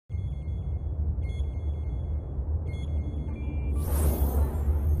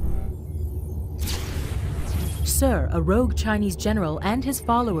Sir, a rogue Chinese general and his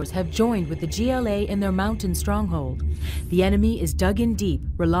followers have joined with the GLA in their mountain stronghold. The enemy is dug in deep,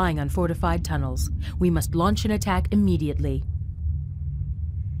 relying on fortified tunnels. We must launch an attack immediately.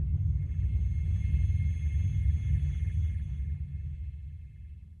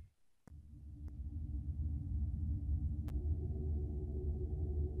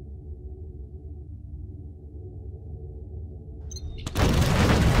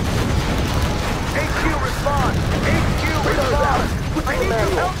 I need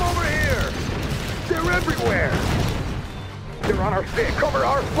some help over here! They're everywhere! They're on our fit. Cover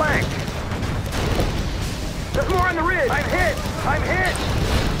our flank! There's more on the ridge! I'm hit! I'm hit!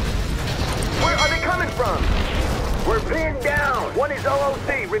 Where are they coming from? We're pinned down! One is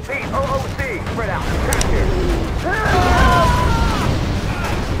OOC. Repeat, OOC. Spread out. Capture.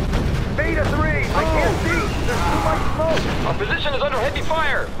 Beta 3! I can't see! There's too much smoke! Our position is under heavy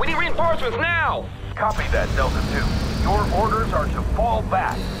fire! We need reinforcements now! Copy that, Delta 2. Your orders are to fall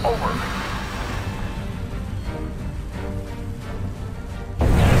back. Over.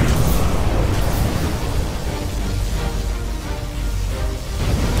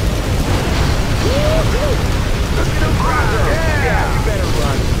 Yeah, you better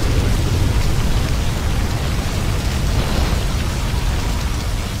run.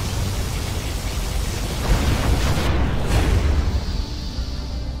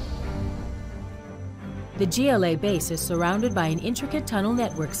 The GLA base is surrounded by an intricate tunnel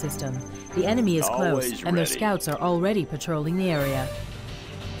network system. The enemy is close, and their scouts are already patrolling the area.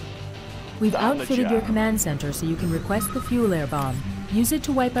 We've outfitted your command center so you can request the fuel air bomb. Use it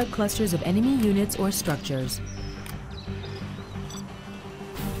to wipe out clusters of enemy units or structures.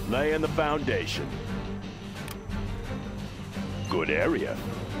 Laying the foundation. Good area.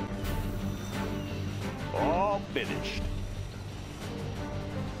 All finished.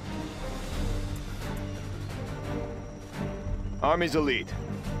 Army's elite.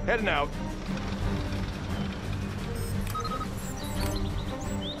 Heading out.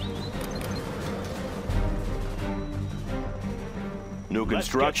 New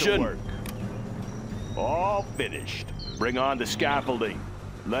construction. All finished. Bring on the scaffolding.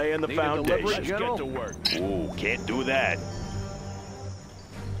 Laying the foundation. Let's get to work. Ooh, can't do that.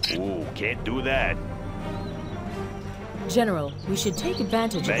 Ooh, can't do that. General, we should take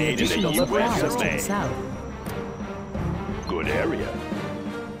advantage of the additional supplies to the south. Good area.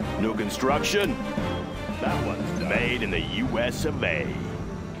 New construction. That one's done. Made in the US of A.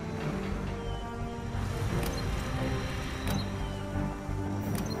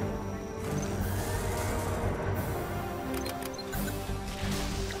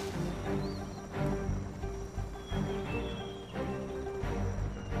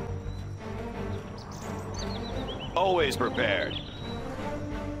 Always prepared.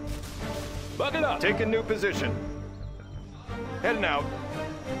 Bucket up! Take a new position. Heading out.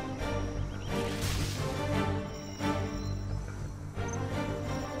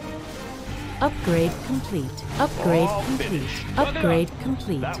 Upgrade complete. Upgrade complete. Upgrade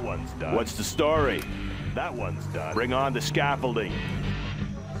complete. That one's done. What's the story? That one's done. Bring on the scaffolding.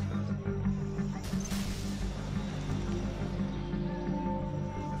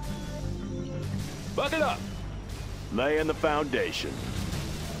 Bucket up! Laying the foundation.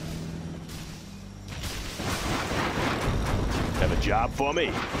 Have a job for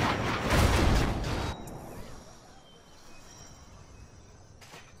me?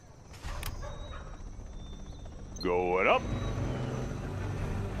 Going up.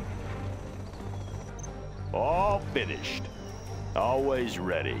 All finished. Always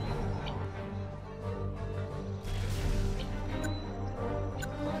ready.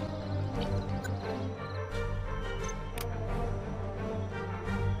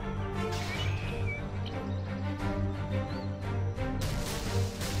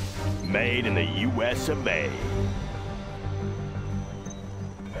 Made in the US of A.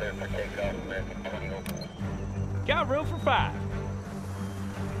 Got room for 5.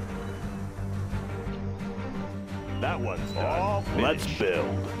 That one's done. Let's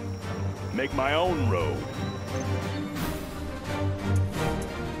build. Make my own road.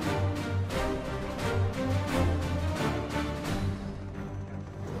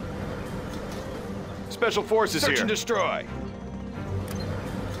 Special forces here. Search and destroy.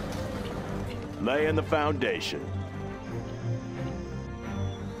 Laying the foundation.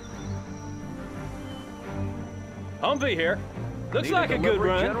 Humvee here. Looks like a good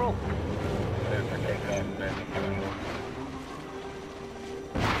run. General?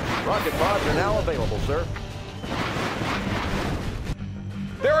 Rocket pods are now available, sir.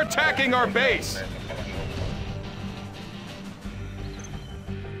 They're attacking our base!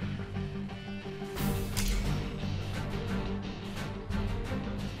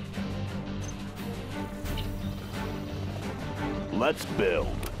 Let's build.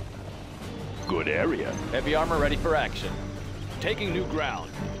 Good area. Heavy armor ready for action. Taking new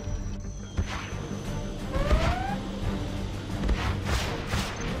ground.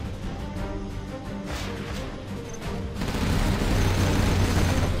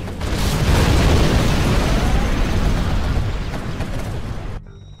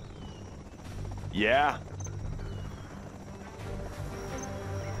 Yeah.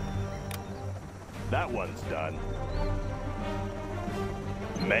 That one's done.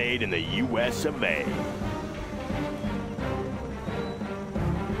 Made in the US of A.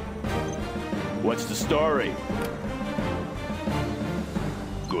 What's the story?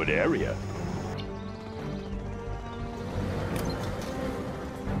 Good area.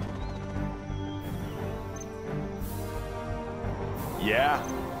 Yeah.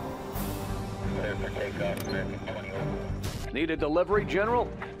 Need a delivery,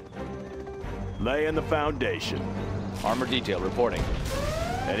 General? Laying the foundation. Armor detail reporting.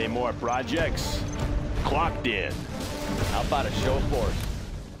 Any more projects? Clocked in. How about a show of force?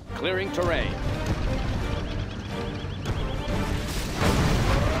 Clearing terrain.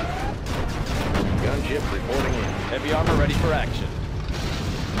 Gunship reporting in. Heavy armor ready for action.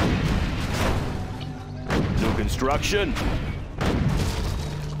 New construction.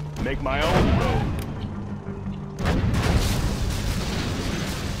 Make my own road.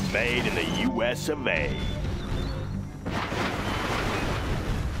 Made in the US of A.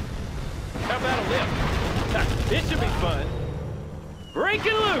 How about a lift? This should be fun.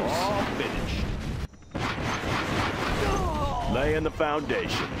 Breaking loose! All finished. Laying the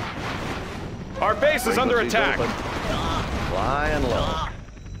foundation. Our base is under attack. Flying low.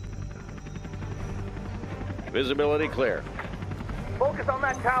 Visibility clear. Focus on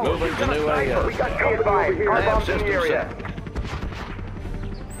that tower. Moving to new AO. We got company over here. Car bombs in the area.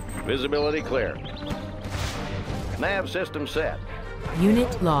 Visibility clear. Nav system set.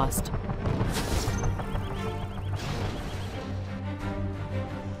 Unit lost.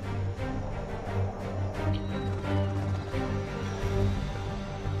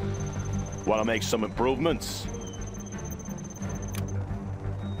 Want to make some improvements?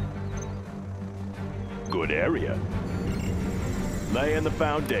 Good area. Laying the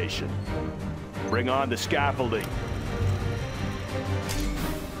foundation. Bring on the scaffolding.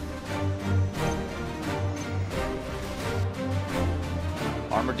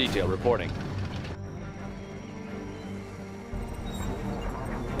 Armor detail reporting.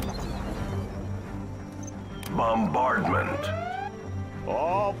 Bombardment.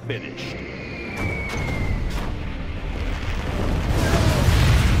 All finished.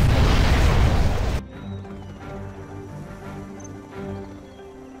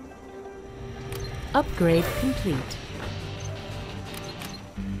 Upgrade complete.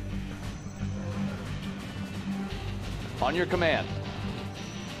 On your command.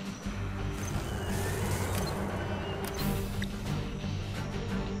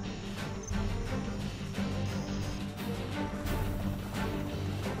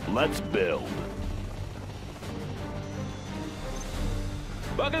 Let's build.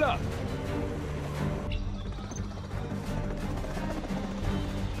 Buckle up.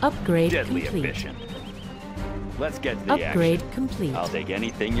 Upgrade Deadly complete. efficient. Let's get to the Upgrade action. complete. I'll take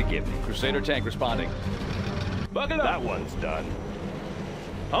anything you give me. Crusader tank responding. Buckle up. That one's done.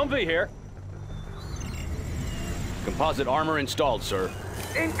 Humvee here. Composite armor installed, sir.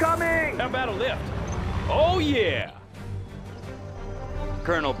 Incoming! How about a lift? Oh, yeah.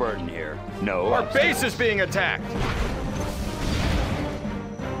 Colonel Burton here. No. Our base is being attacked.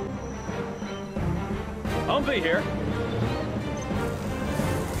 Humvee here.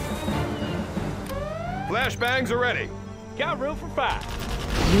 Flashbangs are ready. Got room for 5.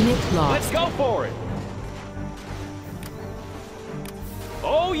 Unit lost. Let's go for it.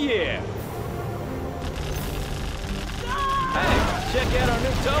 Oh, yeah. Hey, check out our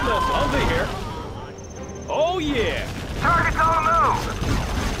new tow missile. Humvee here. Oh, yeah. Target's on the move!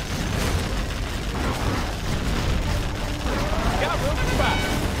 Got room for 5.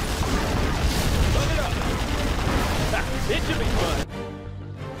 Look it up. It should be fun.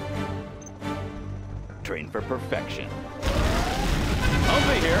 Train for perfection.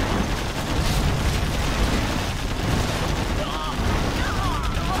 Humvee here.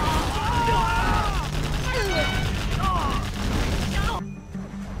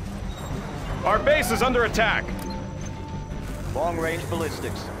 Our base is under attack. Long-range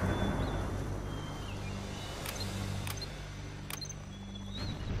ballistics.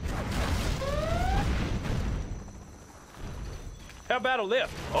 How about a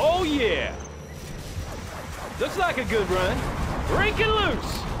lift? Oh, yeah. Looks like a good run. Breaking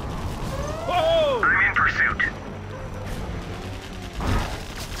loose. Whoa! I'm in pursuit.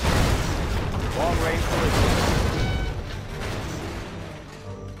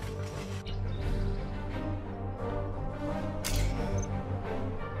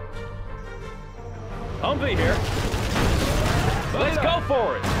 Humvee here. Let's go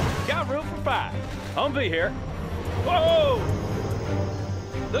for it. Got room for 5. Humvee here. Whoa!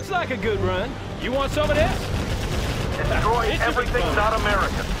 Looks like a good run. You want some of this? Destroy everything not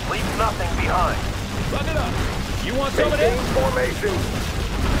American. Leave nothing behind. Look it up. You want some of this? Maintain formation.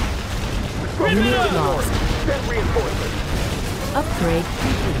 Unit lost. Send reinforcements. Upgrade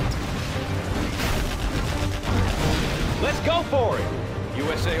complete. Let's go for it.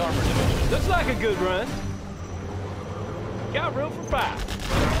 USA Armor Division. Looks like a good run. Got room for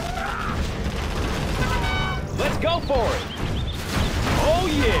 5. Let's go for it. Oh,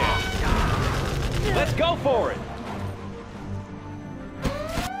 yeah. Let's go for it.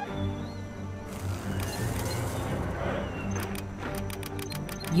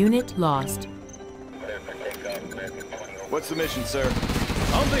 Unit lost. What's the mission, sir?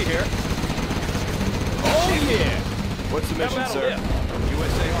 Humvee here. Oh, yeah. What's the mission, sir?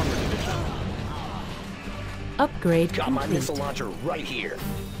 USA Armor Division. Upgrade Got my complete. missile launcher right here.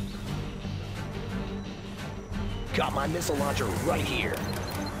 Got my missile launcher right here.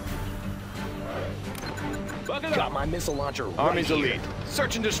 Buck it Got up. my missile launcher right Army's here. elite.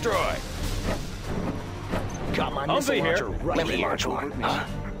 Search and destroy. Got my Humvee missile here. launcher right Let me here. launch one. How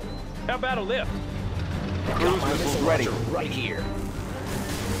about a lift? Got my missile ready. launcher right here.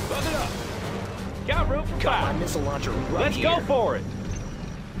 Buck it up. Got room for Got my 5. missile launcher right Let's here. go for it.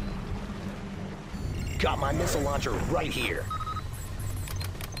 Got my missile launcher right here.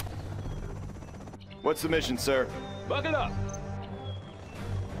 What's the mission, sir? Buck it up.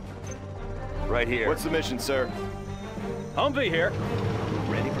 Right here. What's the mission, sir? Humvee here.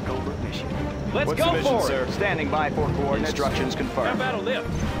 Ready for covert mission. Let's What's go the mission, for sir? it. Standing by for coordinates. Instructions How confirmed. about a lift?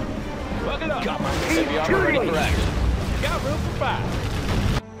 Buck it up. Got my missile Keep launcher right shooting. here. Got room for 5.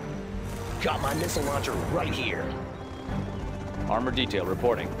 Got my missile launcher right here. Armor detail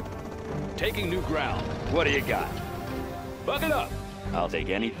reporting. Taking new ground. What do you got? Buck it up. I'll take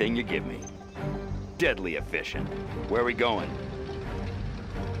anything you give me. Deadly efficient. Where are we going?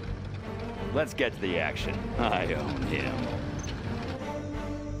 Let's get to the action. I own him.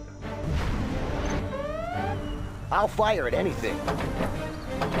 I'll fire at anything.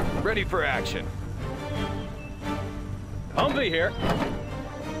 Ready for action. Humvee here.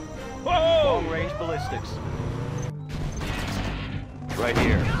 Whoa! Long-range ballistics. Right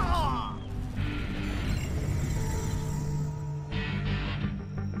here.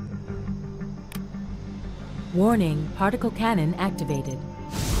 Warning, particle cannon activated.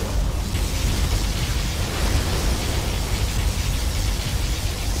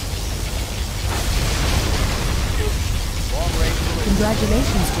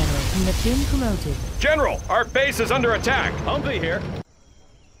 Congratulations, General. You have been promoted. General, our base is under attack. Humvee here.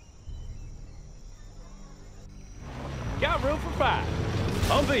 Got room for 5.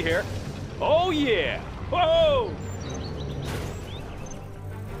 Humvee here. Oh, yeah. Whoa!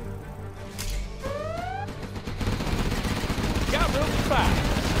 Got room for 5.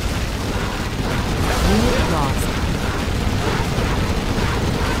 Unit lost.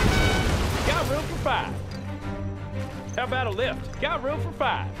 Got room for 5. How about a lift? Got room for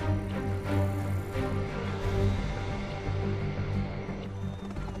 5.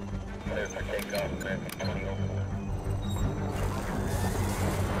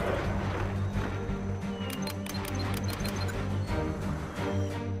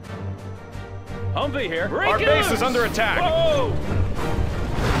 Humvee here. Our base is under attack. Whoa!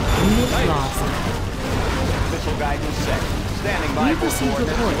 Unit lost. Missile guidance set. Standing by We've for received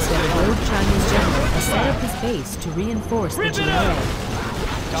coordinates. reports that a rogue Chinese general has set up his base to reinforce the Rip it GRA. up!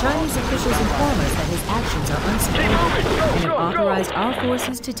 Chinese officials inform us that his actions are unsupported and have authorized our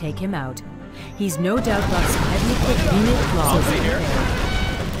forces to take him out. He's no doubt got some heavy equipment. Unit lost. Humvee here.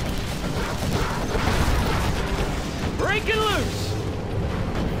 Breaking loose!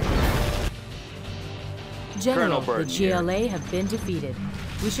 General, Colonel the Burton here. GLA have been defeated.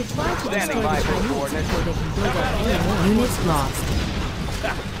 We should try to destroy Standing the by for Chinese coordinates. before they can build up any more. Units lost.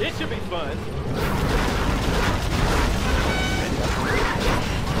 It should be fun.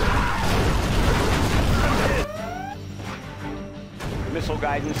 Missile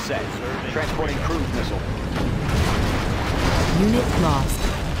guidance set. Transporting cruise missile. Unit lost.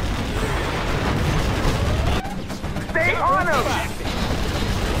 Stay on him!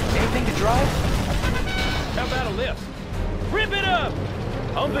 Anything to drive? How about a lift? Rip it up!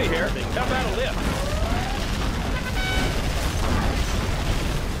 Humvee here. How about a lift?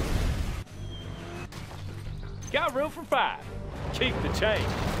 Got room for 5. Keep the change.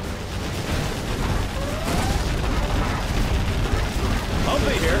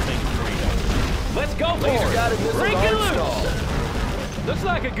 Humvee here. Let's go for it. Break it loose. Looks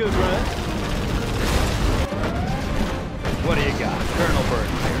like a good run. What do you got? Colonel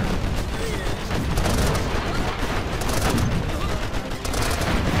Burton here.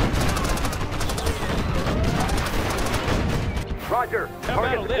 Roger. How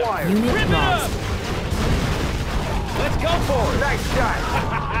about a Target lift? acquired. Unit Rip it lost. up! Let's go for it! Nice shot.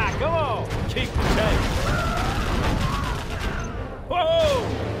 Come on! Keep the chase! Whoa!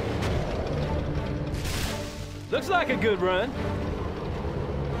 Looks like a good run.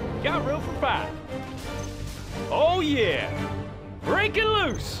 Got room for 5. Oh yeah! Breaking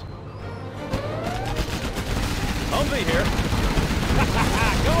loose! Humvee here.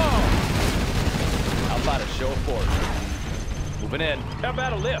 Come on! How about a show of force? Moving in. How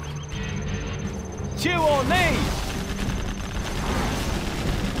about a lift? Chew on these!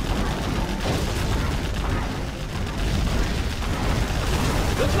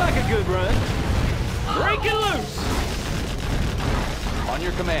 Looks like a good run. Breaking loose! On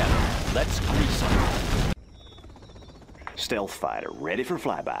your command. Let's grease them. Stealth fighter ready for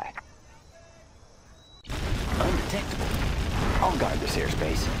flyby. Undetectable. I'll guard this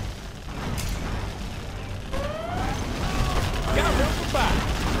airspace. Got room for 5.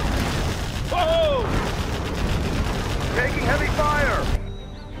 Whoa! Taking heavy fire.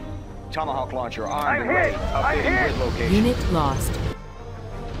 Tomahawk launcher armed I'm and ready. hit. I'm Updating hit. grid location. Unit lost.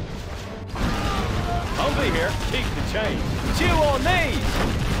 Humvee here. Keep the change. Chew on these!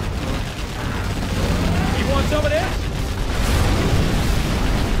 You want some of this?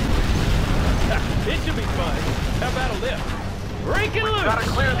 It should be fun. How about a lift? Breaking loose! Gotta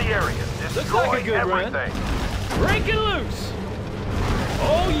clear the area. Looks Destroy like a good run. everything. Breaking loose!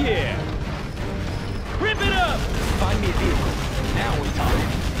 Oh yeah! Rip it up! Find me a vehicle. Now we talk.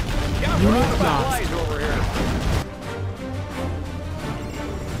 Got Unit roundabout lost. lights over here.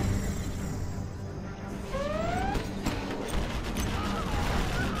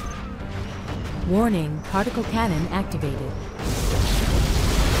 Warning, particle cannon activated.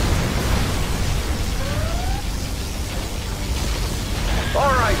 All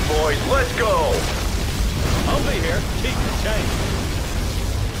right, boys, let's go. Humvee here. Keep the change.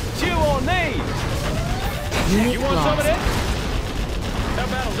 Chew on these! Unit You want some of lost. this? How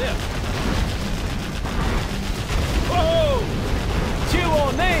about a lift? Whoa! Chew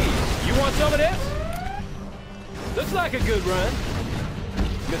on these! You want some of this? Looks like a good run.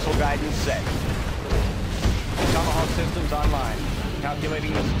 Missile guidance set. Tomahawk systems online.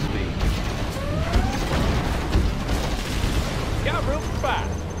 Calculating missile speed. Got room for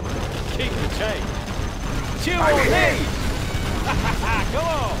 5. Keep the change. Chew I'm on hit. these! Come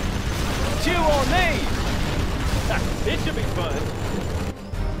on! Chew on these! It should be fun.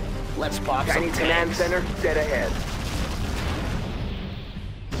 Let's pop some Guiding command tanks. center, dead ahead.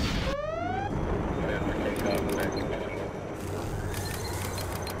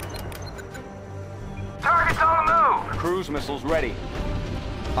 Target's on the move. Cruise missiles ready.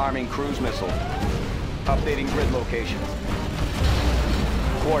 Arming cruise missile. Updating grid location.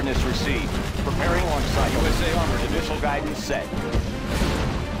 Coordinates received. Preparing launch site. USA Armored. Initial guidance set.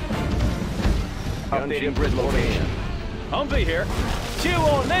 Updating grid location. Humvee here. Chew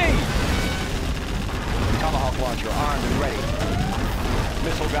on these! Tomahawk launcher armed and ready.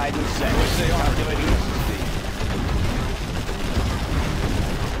 Missile guidance set. Calculating missile speed.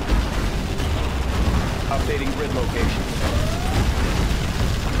 Updating grid location.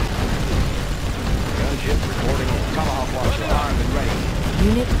 Gunship reporting in. Tomahawk launcher armed and ready.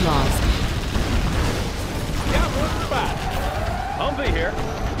 Unit lost. Got room for 5. Humvee here.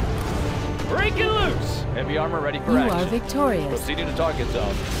 Breaking loose! Heavy armor ready for You action. are victorious. Proceeding to target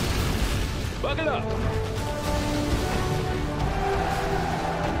zone. Buckle up.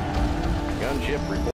 Gunship reporting.